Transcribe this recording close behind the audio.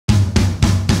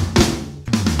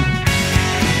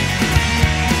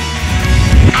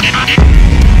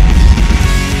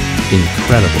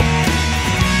incredible.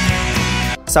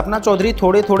 Sapna Chaudhary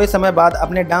थोड़े थोड़े समय बाद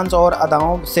अपने डांस और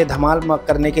अदाओं से धमाल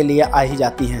करने के लिए आ ही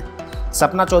जाती हैं।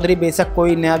 सपना चौधरी बेशक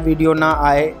कोई नया वीडियो ना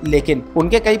आए, लेकिन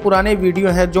उनके कई पुराने वीडियो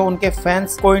हैं जो उनके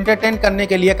फैंस को एंटरटेन करने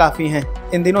के लिए काफ़ी हैं।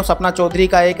 इन दिनों सपना चौधरी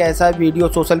का एक ऐसा वीडियो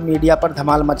सोशल मीडिया पर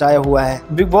धमाल मचाया हुआ है।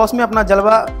 बिग बॉस में अपना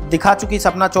जलवा दिखा चुकी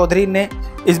सपना चौधरी ने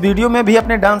इस वीडियो में भी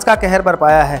अपने डांस का कहर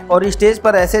बरपाया है और स्टेज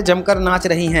पर ऐसे जमकर नाच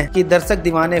रही हैं कि दर्शक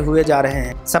दीवाने हुए जा रहे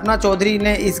हैं। सपना चौधरी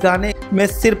ने इस गाने में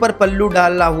सिर पर पल्लू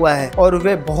डाला हुआ है और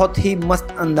वे बहुत ही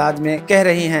मस्त अंदाज में कह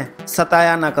रही हैं,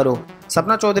 सताया ना करो।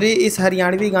 सपना चौधरी इस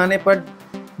हरियाणवी गाने पर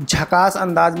झकास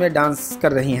अंदाज में डांस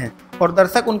कर रही हैं और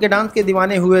दर्शक उनके डांस के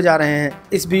दीवाने हुए जा रहे हैं।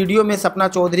 इस वीडियो में सपना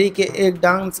चौधरी के एक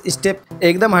डांस स्टेप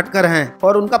एकदम हटकर हैं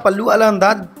और उनका पल्लू वाला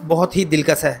अंदाज बहुत ही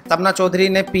दिलकश है। सपना चौधरी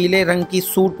ने पीले रंग की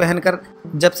सूट पहनकर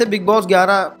जब से बिग बॉस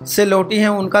 11 से लौटी हैं,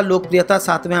 उनका लोकप्रियता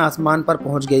 7वें आसमान पर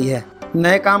पहुंच गई है।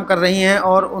 नए काम कर रही हैं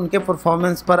और उनके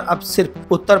परफॉर्मेंस पर अब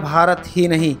सिर्फ उत्तर भारत ही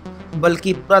नहीं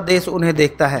बल्कि पूरा देश उन्हें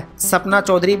देखता है। सपना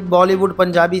चौधरी बॉलीवुड,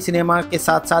 पंजाबी सिनेमा के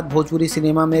साथ साथ भोजपुरी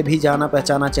सिनेमा में भी जाना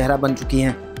पहचाना चेहरा बन चुकी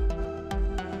हैं।